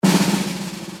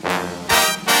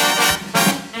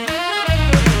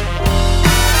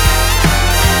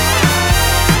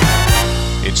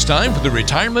time for the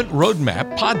Retirement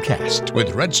Roadmap podcast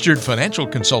with registered financial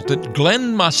consultant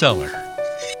Glenn Mosseller.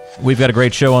 We've got a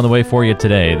great show on the way for you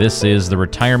today. This is the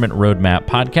Retirement Roadmap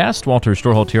podcast. Walter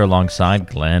Storholt here alongside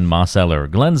Glenn Mosseller.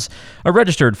 Glenn's a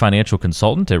registered financial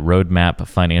consultant at Roadmap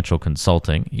Financial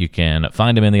Consulting. You can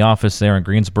find him in the office there in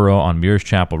Greensboro on Mears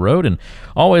Chapel Road and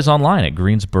always online at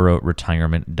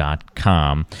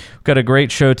greensbororetirement.com. We've got a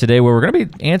great show today where we're going to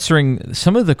be answering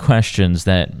some of the questions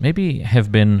that maybe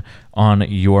have been on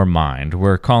your mind.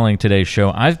 We're calling today's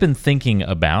show I've Been Thinking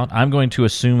About. I'm going to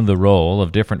assume the role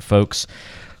of different folks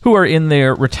who are in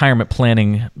their retirement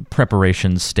planning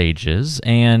preparation stages,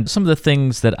 and some of the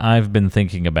things that I've been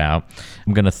thinking about,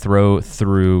 I'm going to throw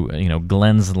through,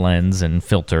 Glenn's lens and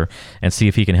filter and see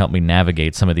if he can help me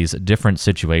navigate some of these different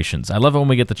situations. I love it when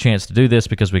we get the chance to do this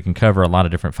because we can cover a lot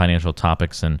of different financial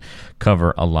topics and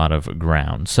cover a lot of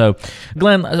ground. So,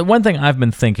 Glenn, one thing I've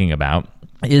been thinking about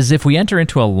is if we enter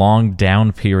into a long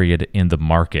down period in the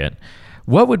market,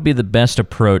 what would be the best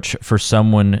approach for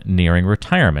someone nearing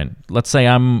retirement? Let's say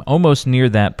I'm almost near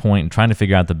that point and trying to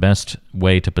figure out the best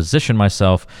way to position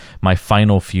myself my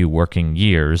final few working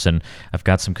years, and I've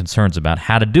got some concerns about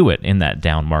how to do it in that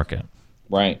down market.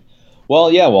 Right.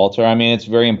 Well, yeah, Walter, it's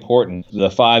very important.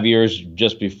 The 5 years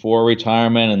just before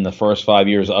retirement and the first 5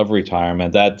 years of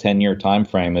retirement, that 10-year time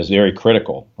frame is very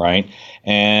critical, right?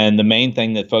 And the main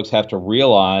thing that folks have to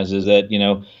realize is that,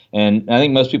 and I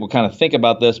think most people kind of think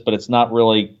about this, but it's not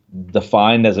really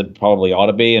defined as it probably ought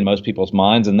to be in most people's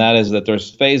minds, and that is that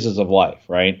there's phases of life,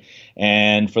 right?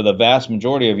 And for the vast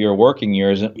majority of your working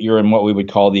years, you're in what we would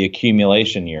call the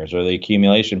accumulation years, or the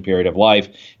accumulation period of life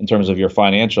in terms of your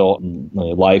financial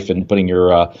life and putting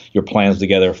your plans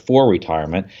together for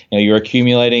retirement. You're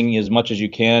accumulating as much as you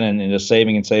can and just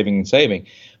saving and saving and saving.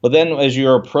 But then as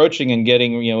you're approaching and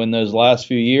getting, in those last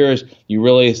few years, you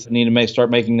really need to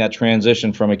start making that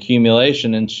transition from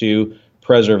accumulation into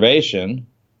preservation,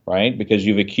 right? Because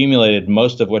you've accumulated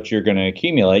most of what you're going to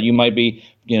accumulate. You might be,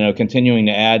 continuing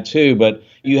to add to, but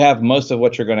you have most of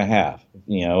what you're going to have,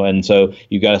 and so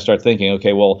you've got to start thinking,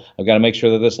 okay, well, I've got to make sure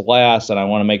that this lasts, and I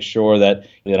want to make sure that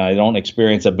I don't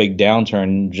experience a big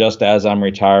downturn just as I'm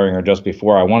retiring or just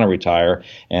before I want to retire,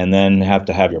 and then have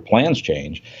to have your plans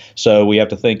change. So we have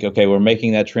to think, okay, we're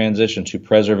making that transition to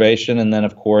preservation, and then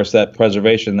of course that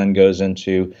preservation then goes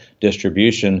into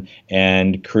distribution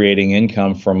and creating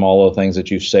income from all the things that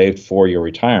you've saved for your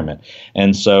retirement.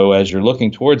 And so as you're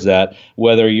looking towards that,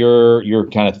 whether you're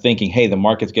kind of thinking, hey, the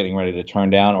market's getting ready to turn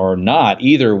down or not,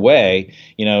 either way,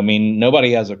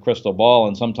 nobody has a crystal ball,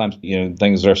 and sometimes,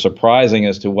 things are surprising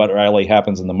as to what really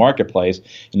happens in the marketplace.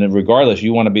 And then regardless,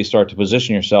 you want to start to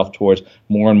position yourself towards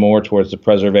more and more towards the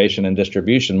preservation and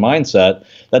distribution mindset.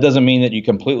 That doesn't mean that you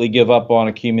completely give up on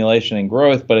accumulation and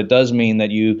growth, but it does mean that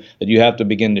you have to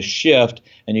begin to shift,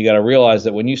 and you got to realize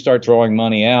that when you start drawing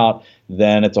money out,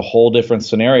 then it's a whole different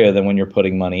scenario than when you're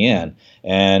putting money in.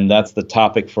 And that's the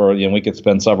topic for, we could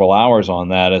spend several hours on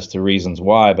that as to reasons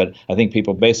why. But I think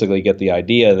people basically get the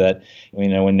idea that,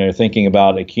 when they're thinking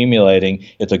about accumulating,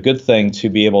 it's a good thing to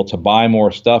be able to buy more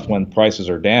stuff when prices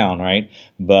are down, right?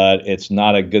 But it's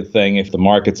not a good thing if the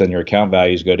markets and your account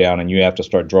values go down and you have to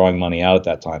start drawing money out at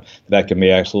that time. That can be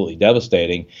absolutely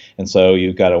devastating. And so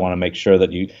you've got to want to make sure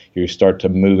that you start to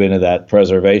move into that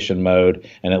preservation mode,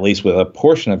 and at least with a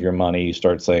portion of your money, you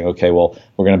start saying, okay, well,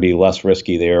 we're going to be less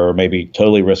risky there, or maybe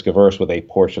totally risk averse with a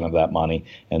portion of that money,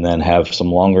 and then have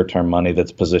some longer term money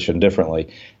that's positioned differently.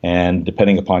 And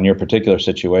depending upon your particular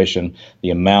situation, the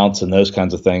amounts and those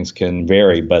kinds of things can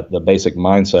vary, but the basic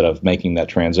mindset of making that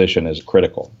transition is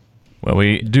critical. Well,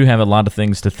 we do have a lot of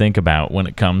things to think about when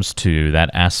it comes to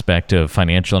that aspect of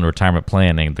financial and retirement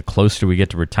planning. The closer we get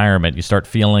to retirement, you start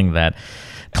feeling that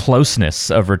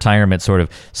closeness of retirement sort of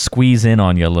squeeze in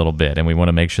on you a little bit, and we want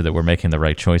to make sure that we're making the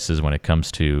right choices when it comes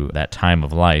to that time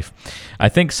of life. I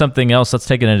think something else, let's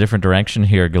take it in a different direction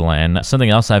here, Glenn. Something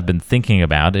else I've been thinking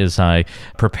about as I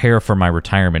prepare for my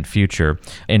retirement future.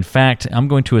 In fact, I'm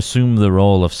going to assume the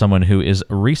role of someone who is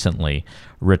recently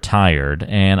retired,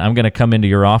 and I'm going to come into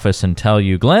your office and tell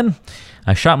you, Glenn,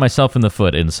 I shot myself in the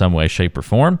foot in some way, shape, or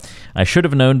form. I should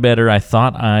have known better. I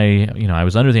thought I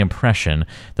was under the impression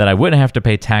that I wouldn't have to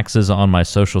pay taxes on my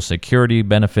Social Security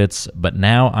benefits, but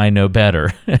now I know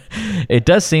better. It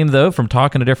does seem, though, from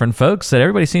talking to different folks, that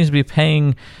everybody seems to be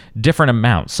paying different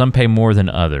amounts. Some pay more than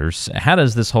others. How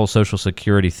does this whole Social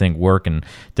Security thing work, and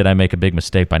did I make a big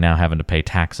mistake by now having to pay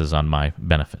taxes on my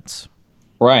benefits?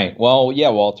 Right. Well, yeah,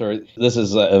 Walter, this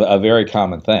is a very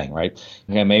common thing, right?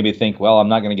 Okay, maybe think, well, I'm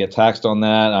not going to get taxed on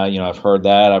that. I've heard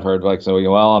that. I've heard like, so,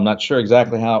 well, I'm not sure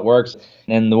exactly how it works.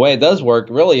 And the way it does work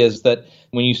really is that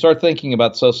when you start thinking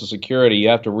about Social Security, you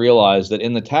have to realize that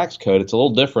in the tax code, it's a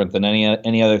little different than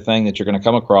any other thing that you're going to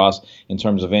come across in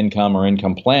terms of income or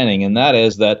income planning. And that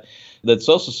is that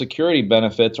Social Security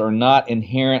benefits are not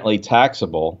inherently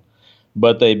taxable,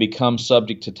 but they become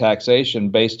subject to taxation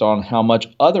based on how much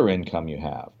other income you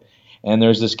have. And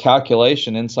there's this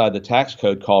calculation inside the tax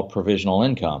code called provisional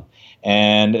income.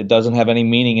 And it doesn't have any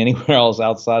meaning anywhere else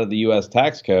outside of the U.S.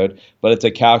 tax code, but it's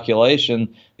a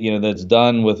calculation, that's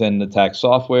done within the tax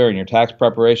software and your tax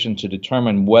preparation to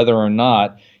determine whether or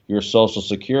not your Social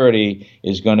Security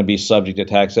is going to be subject to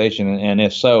taxation, and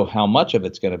if so, how much of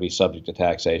it's going to be subject to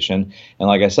taxation. And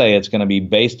like I say, it's going to be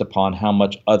based upon how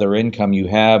much other income you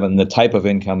have and the type of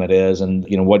income it is, and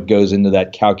what goes into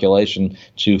that calculation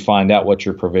to find out what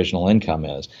your provisional income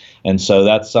is. And so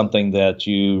that's something that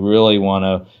you really want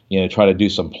to try to do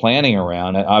some planning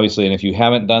around. And obviously, and if you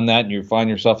haven't done that and you find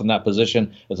yourself in that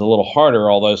position, it's a little harder,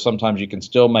 although sometimes you can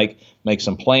still make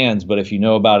some plans. But if you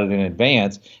know about it in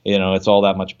advance, it's all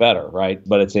that much better, right?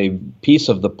 But it's a piece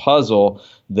of the puzzle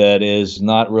that is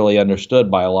not really understood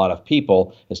by a lot of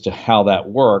people as to how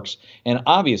that works. And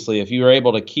obviously, if you're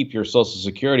able to keep your Social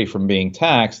Security from being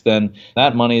taxed, then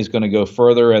that money is going to go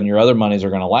further and your other monies are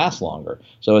going to last longer.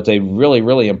 So it's a really,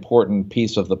 really important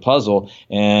piece of the puzzle.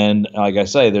 And like I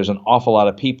say, there's an awful lot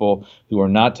of people who are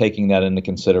not taking that into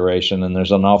consideration. And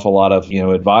there's an awful lot of,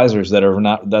 advisors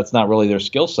that that's not really their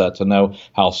skill set to know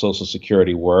how Social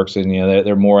Security works. And,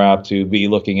 they're more apt to be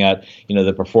looking at,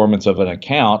 the performance of an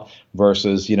account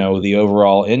versus, the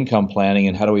overall income planning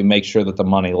and how do we make sure that the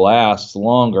money lasts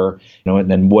longer, and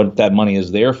then what that money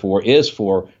is there for is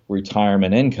for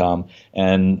retirement income.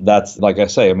 And that's, like I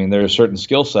say, there are certain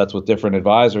skill sets with different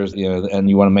advisors, and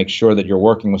you want to make sure that you're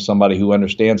working with somebody who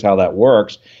understands how that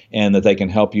works and that they can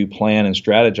help you plan and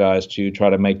strategize to try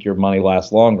to make your money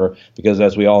last longer. Because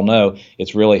as we all know,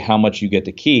 it's really how much you get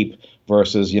to keep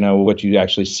versus, what you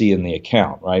actually see in the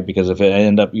account, right? Because if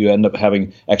you end up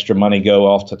having extra money go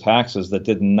off to taxes that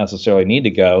didn't necessarily need to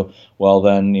go, well,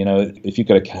 then, if you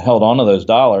could have held on to those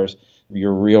dollars,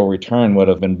 your real return would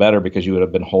have been better because you would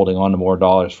have been holding on to more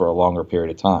dollars for a longer period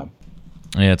of time.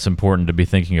 Yeah, it's important to be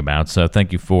thinking about. So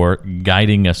thank you for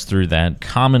guiding us through that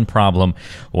common problem,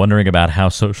 wondering about how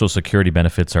Social Security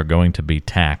benefits are going to be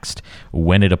taxed,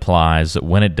 when it applies,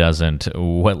 when it doesn't,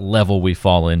 what level we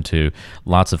fall into.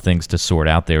 Lots of things to sort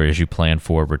out there as you plan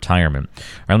for retirement. All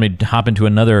right, let me hop into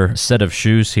another set of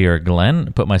shoes here,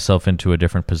 Glenn, put myself into a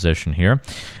different position here.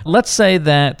 Let's say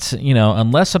that,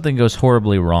 unless something goes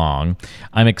horribly wrong,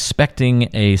 I'm expecting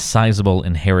a sizable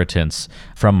inheritance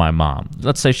from my mom.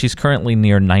 Let's say she's currently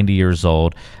near 90 years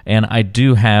old, and I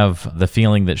do have the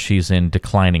feeling that she's in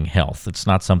declining health. It's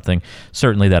not something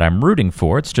certainly that I'm rooting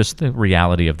for. It's just the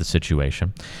reality of the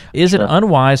situation. Is it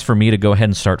unwise for me to go ahead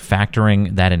and start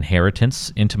factoring that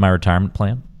inheritance into my retirement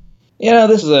plan?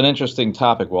 This is an interesting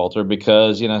topic, Walter,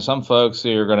 because, some folks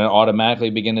are going to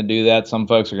automatically begin to do that. Some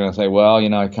folks are going to say, well,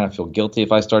 I kind of feel guilty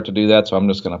if I start to do that, so I'm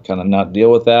just going to kind of not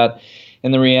deal with that.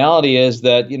 And the reality is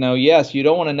that, yes, you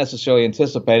don't want to necessarily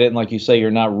anticipate it. And like you say, you're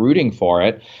not rooting for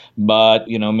it. But,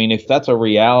 if that's a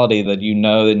reality that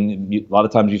and a lot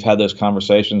of times you've had those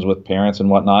conversations with parents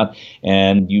and whatnot,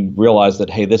 and you realize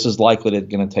that, hey, this is likely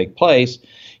going to take place.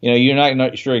 You're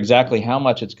not sure exactly how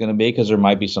much it's going to be because there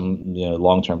might be some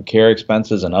long-term care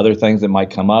expenses and other things that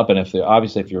might come up. And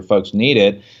if your folks need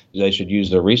it, they should use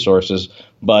their resources.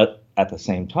 But at the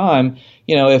same time,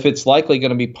 if it's likely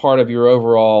going to be part of your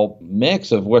overall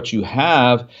mix of what you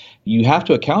have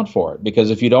to account for it. Because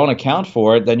if you don't account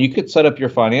for it, then you could set up your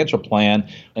financial plan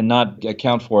and not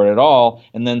account for it at all.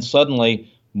 And then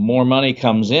suddenly more money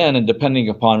comes in, and depending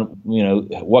upon,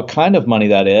 what kind of money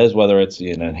that is, whether it's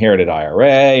an inherited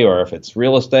IRA or if it's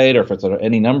real estate or if it's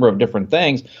any number of different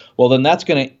things, well, then that's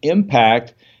going to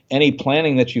impact any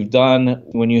planning that you've done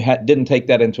when you didn't take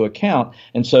that into account.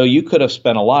 And so you could have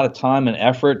spent a lot of time and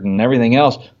effort and everything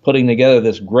else putting together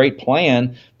this great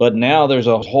plan, but now there's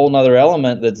a whole nother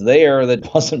element that's there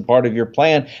that wasn't part of your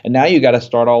plan, and now you got to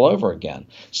start all over again.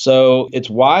 So it's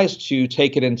wise to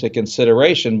take it into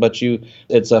consideration, but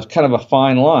it's a kind of a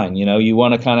fine line. You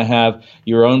want to kind of have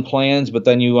your own plans, but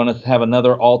then you want to have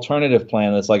another alternative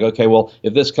plan that's like, okay, well,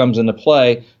 if this comes into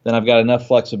play, then I've got enough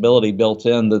flexibility built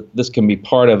in that this can be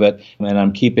part of it, and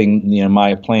I'm keeping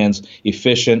my plans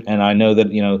efficient. And I know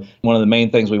that one of the main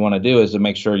things we want to do is to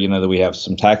make sure that we have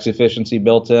some tax tax efficiency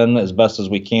built in as best as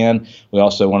we can. We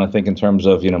also want to think in terms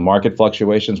of, market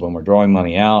fluctuations when we're drawing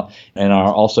money out, and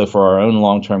also for our own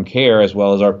long-term care as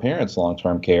well as our parents'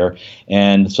 long-term care.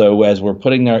 And so as we're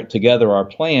putting together our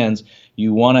plans,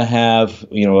 you want to have,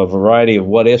 a variety of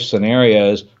what-if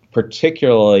scenarios,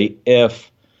 particularly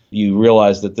if you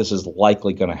realize that this is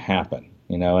likely going to happen.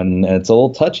 And it's a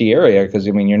little touchy area because,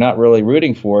 you're not really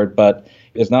rooting for it, but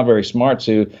it's not very smart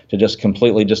to just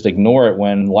completely just ignore it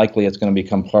when likely it's going to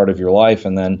become part of your life.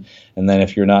 And then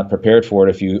if you're not prepared for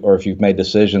it, if you've made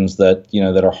decisions that,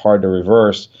 that are hard to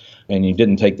reverse and you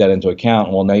didn't take that into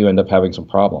account, well, now you end up having some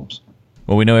problems.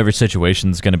 Well, we know every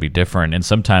situation is going to be different, and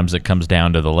sometimes it comes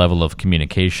down to the level of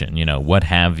communication. What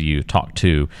have you talked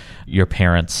to your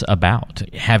parents about?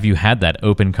 Have you had that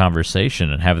open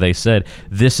conversation, and have they said,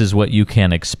 this is what you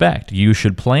can expect, you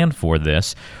should plan for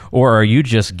this? Or are you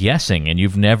just guessing and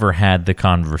you've never had the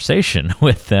conversation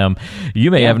with them? You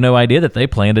may have no idea that they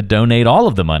plan to donate all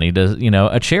of the money to,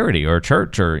 a charity or a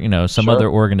church or, some other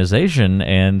organization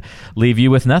and leave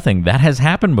you with nothing. That has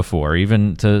happened before,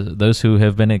 even to those who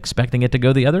have been expecting it to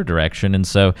go the other direction. And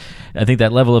so I think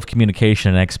that level of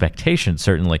communication and expectation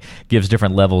certainly gives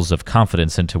different levels of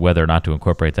confidence into whether or not to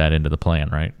incorporate that into the plan,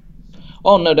 right?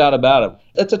 Oh, no doubt about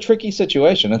it. It's a tricky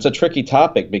situation. It's a tricky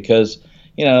topic because,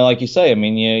 like you say,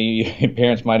 your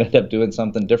parents might end up doing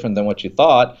something different than what you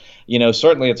thought.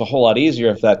 Certainly it's a whole lot easier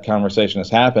if that conversation has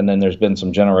happened and there's been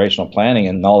some generational planning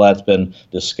and all that's been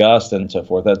discussed and so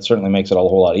forth. That certainly makes it a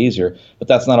whole lot easier, but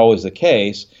that's not always the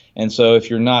case. And so if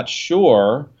you're not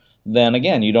sure, then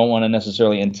again, you don't want to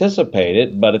necessarily anticipate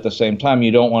it, but at the same time,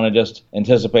 you don't want to just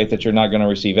anticipate that you're not going to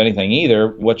receive anything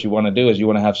either. What you want to do is you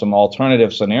want to have some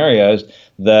alternative scenarios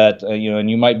that, and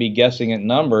you might be guessing at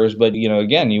numbers, but,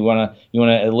 again, you want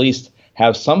to at least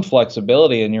have some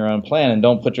flexibility in your own plan and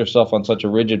don't put yourself on such a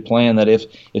rigid plan that if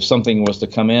something was to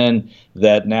come in,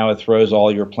 that now it throws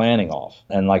all your planning off.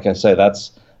 And like I say,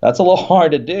 that's a little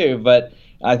hard to do, but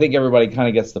I think everybody kind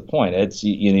of gets the point. It's,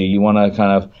 you want to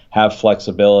kind of have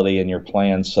flexibility in your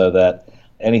plans so that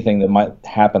anything that might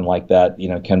happen like that,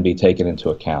 can be taken into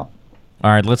account.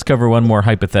 All right, let's cover one more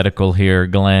hypothetical here,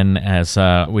 Glenn, as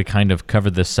we kind of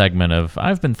covered this segment of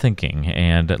I've been thinking,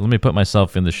 and let me put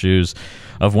myself in the shoes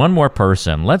of one more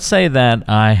person. Let's say that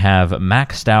I have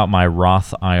maxed out my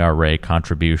Roth IRA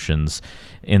contributions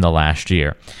in the last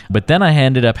year, but then I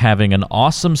ended up having an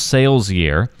awesome sales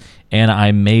year, and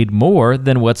I made more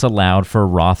than what's allowed for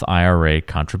Roth IRA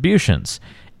contributions.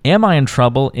 Am I in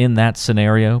trouble in that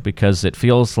scenario? Because it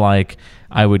feels like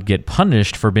I would get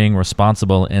punished for being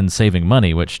responsible and saving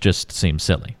money, which just seems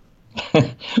silly.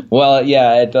 Well,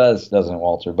 yeah, it does, doesn't it,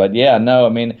 Walter? But yeah, no,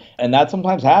 and that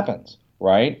sometimes happens,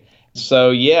 right?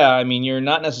 So yeah, you're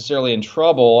not necessarily in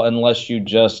trouble unless you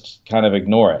just kind of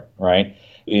ignore it, right?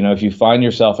 If you find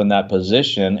yourself in that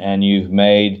position and you've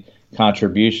made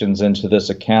contributions into this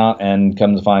account and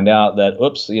come to find out that,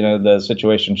 oops, the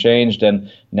situation changed and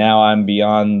now I'm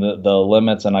beyond the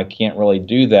limits and I can't really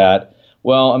do that.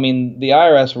 Well, the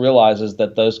IRS realizes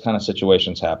that those kind of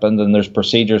situations happen, and there's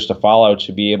procedures to follow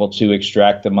to be able to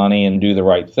extract the money and do the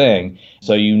right thing.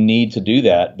 So you need to do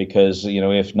that because,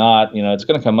 if not, it's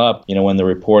going to come up, when the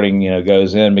reporting,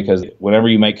 goes in, because whenever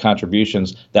you make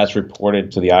contributions, that's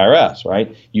reported to the IRS,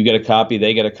 right? You get a copy,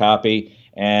 they get a copy.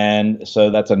 And so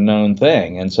that's a known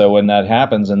thing. And so when that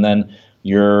happens and then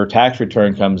your tax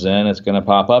return comes in, it's going to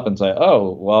pop up and say,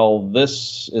 oh, well,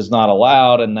 this is not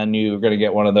allowed. And then you're going to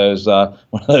get one of those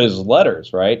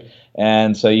letters, right?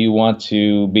 And so you want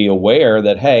to be aware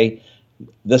that, hey,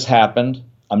 this happened.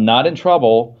 I'm not in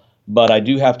trouble, but I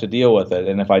do have to deal with it.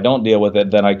 And if I don't deal with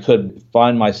it, then I could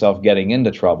find myself getting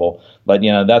into trouble. But,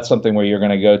 that's something where you're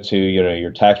going to go to,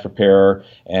 your tax preparer,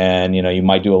 and, you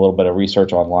might do a little bit of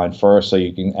research online first so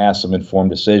you can ask some informed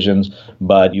decisions.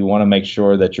 But you want to make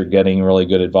sure that you're getting really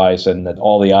good advice and that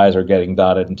all the I's are getting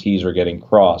dotted and T's are getting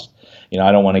crossed.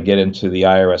 I don't want to get into the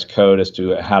IRS code as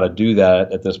to how to do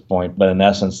that at this point, but in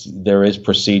essence, there is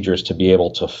procedures to be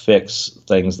able to fix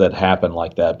things that happen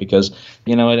like that because,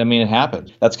 it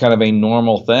happens. That's kind of a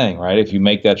normal thing, right? If you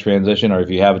make that transition or if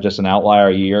you have just an outlier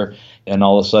year and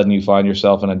all of a sudden you find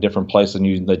yourself in a different place than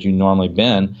you normally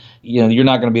been, you're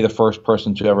not going to be the first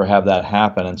person to ever have that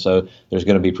happen. And so there's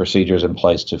going to be procedures in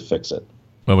place to fix it.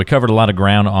 Well, we covered a lot of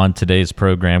ground on today's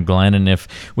program, Glenn, and if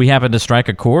we happen to strike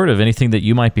a chord of anything that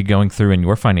you might be going through in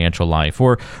your financial life,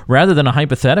 or rather than a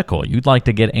hypothetical, you'd like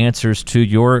to get answers to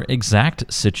your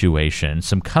exact situation,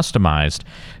 some customized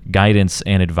guidance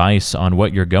and advice on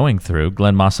what you're going through,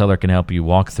 Glenn Mosseller can help you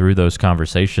walk through those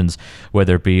conversations,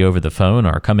 whether it be over the phone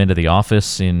or come into the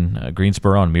office in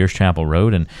Greensboro on Mears Chapel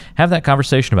Road and have that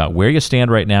conversation about where you stand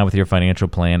right now with your financial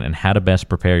plan and how to best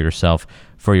prepare yourself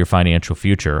for your financial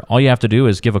future. All you have to do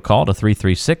is give a call to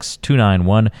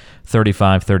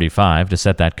 336-291-3535 to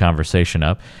set that conversation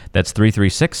up. That's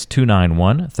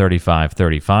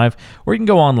 336-291-3535. Or you can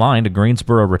go online to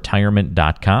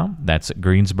greensbororetirement.com. That's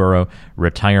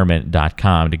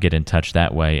greensbororetirement.com to get in touch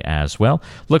that way as well.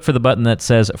 Look for the button that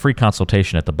says free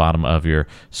consultation at the bottom of your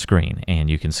screen,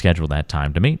 and you can schedule that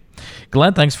time to meet.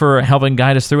 Glenn, thanks for helping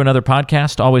guide us through another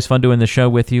podcast. Always fun doing the show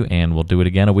with you, and we'll do it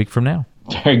again a week from now.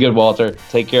 Very good, Walter.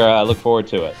 Take care. I look forward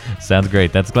to it. Sounds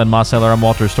great. That's Glenn Mosseller. I'm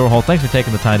Walter Storholt. Thanks for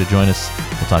taking the time to join us.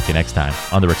 We'll talk to you next time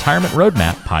on the Retirement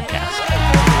Roadmap Podcast.